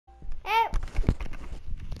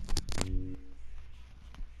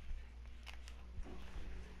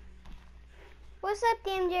What's up,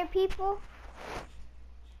 DMJ people?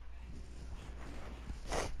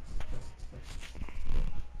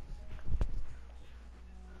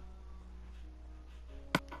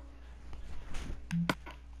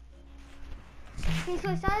 Okay, so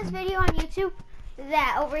I saw this video on YouTube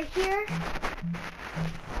that over here,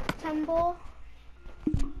 temple.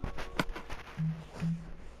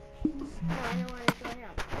 No, I don't want to join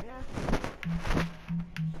up.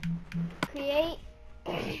 Create.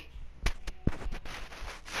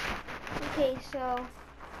 Okay, so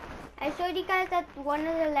I showed you guys that one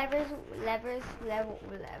of the levers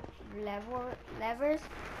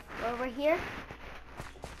over here.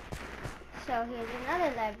 So here's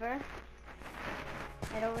another lever.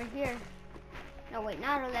 Right over here. No, wait,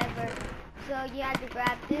 not a lever. So you have to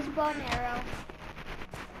grab this bow and arrow.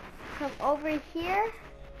 Come over here.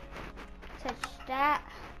 Touch that.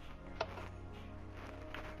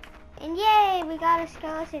 And yay, we got a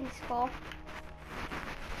skeleton skull.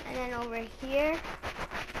 And then over here,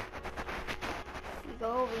 you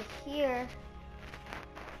go over here.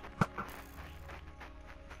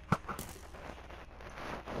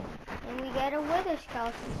 And we get a wither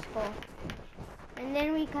skeleton skull. And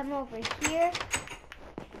then we come over here.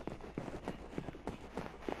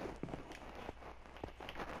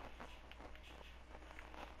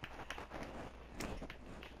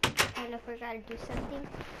 Kind of forgot to do something.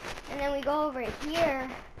 And then we go over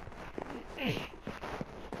here.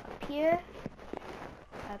 Up here.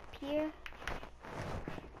 Up here.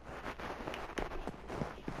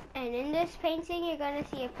 And in this painting, you're going to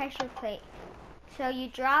see a pressure plate. So you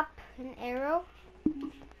drop an arrow.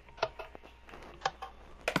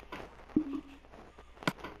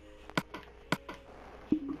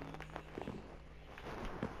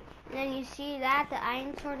 And then you see that the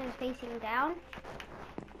iron sword is facing down.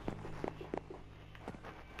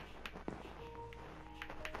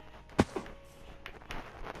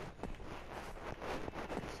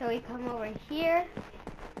 So we come over here,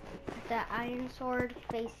 with the iron sword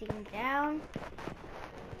facing down.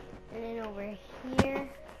 And then over here,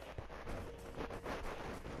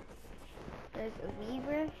 there's a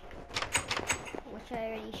lever, which I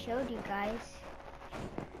already showed you guys.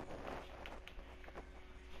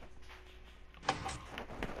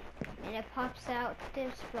 And it pops out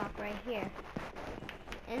this block right here.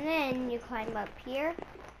 And then you climb up here.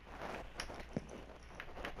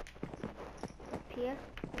 Up here.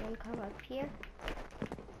 And then come up here.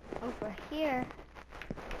 Over here.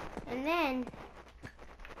 And then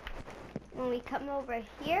when we come over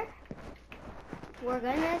here, we're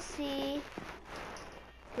gonna see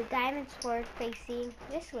the diamond sword facing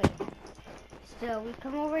this way. So we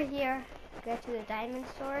come over here, get to the diamond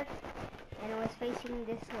sword, and it was facing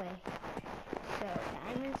this way. So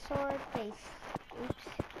diamond sword face,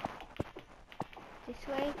 this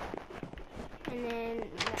way, and then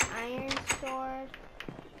the iron sword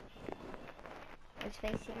was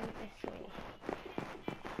facing this way.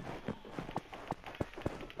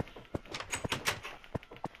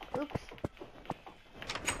 Oops.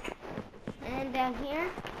 And then down here,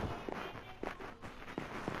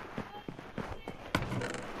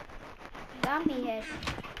 zombie head.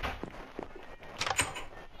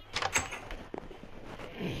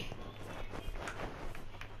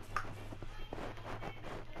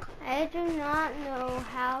 I do not know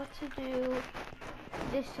how to do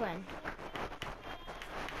this one.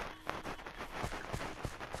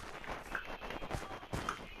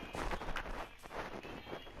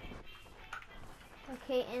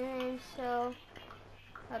 Okay, and then so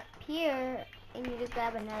up here, I need to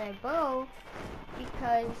grab another bow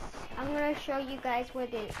because I'm gonna show you guys where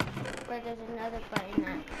there's another button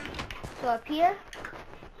at. So up here,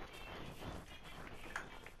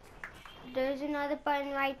 there's another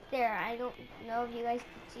button right there. I don't know if you guys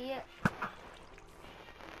can see it.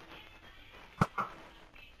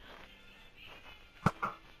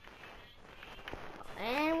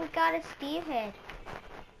 And we got a Steve head.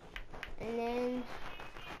 And then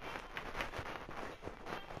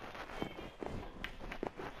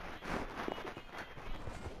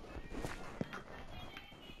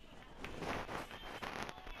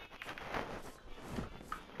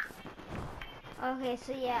okay,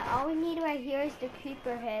 so yeah, all we need right here is the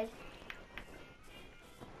creeper head,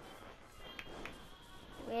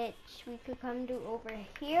 which we could come to over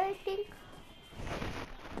here, I think.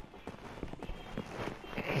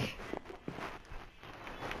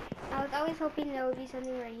 I was always hoping there would be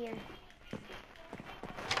something right here.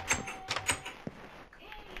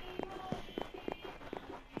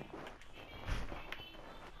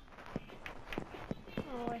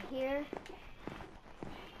 Over here.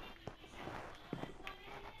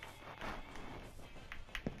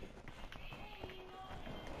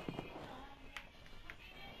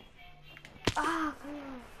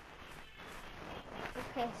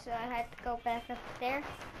 so I had to go back up there.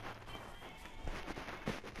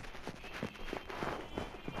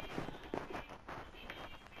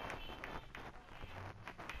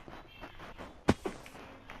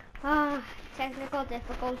 Ah, technical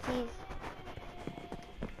difficulties.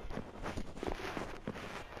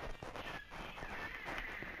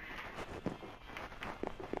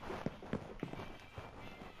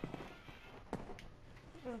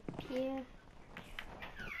 Up here.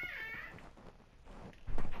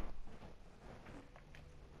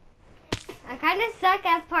 I kind of suck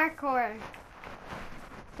at parkour.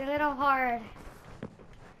 It's a little hard.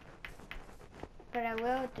 But I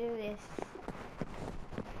will do this.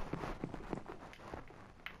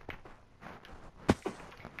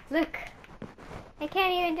 Look. I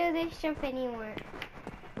can't even do this jump anymore.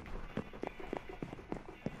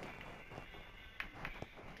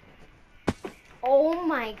 Oh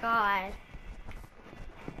my god.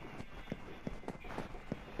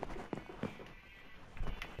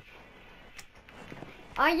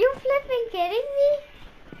 Are you flipping kidding me?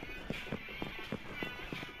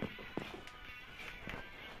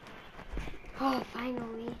 Oh,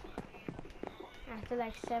 finally. After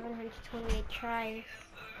like 728 tries.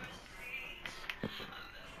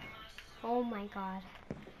 Oh my god.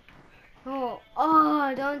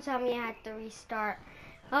 Oh, don't tell me I had to restart.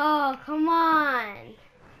 Oh, come on.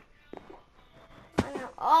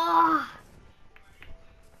 Oh.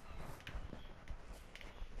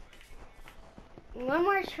 One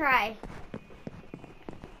more try.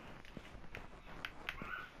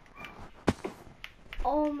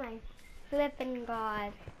 Oh my flipping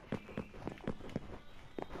god.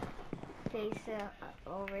 Okay, so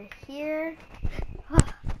over here.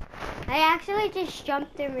 I actually just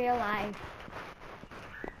jumped in real life.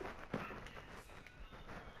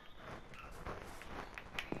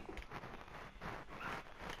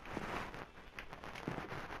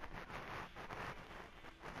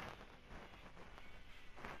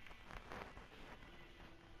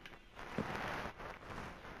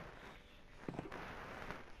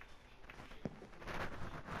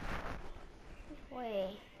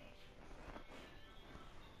 Wait.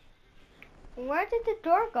 Where did the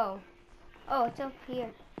door go? Oh, it's up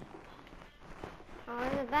here. Oh,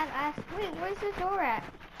 is that ass? Wait, where's the door at?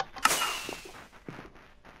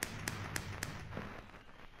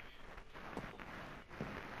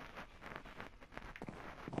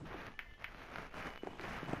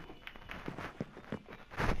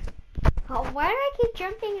 Oh, why do I keep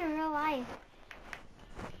jumping in real life?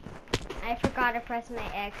 I forgot to press my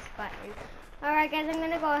X button. Alright guys, I'm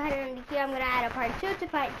going to go ahead and here I'm going to add a part 2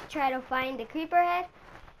 to try to find the creeper head.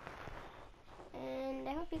 And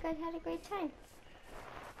I hope you guys had a great time.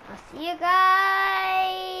 I'll see you guys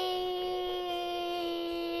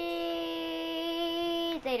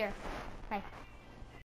later. Bye.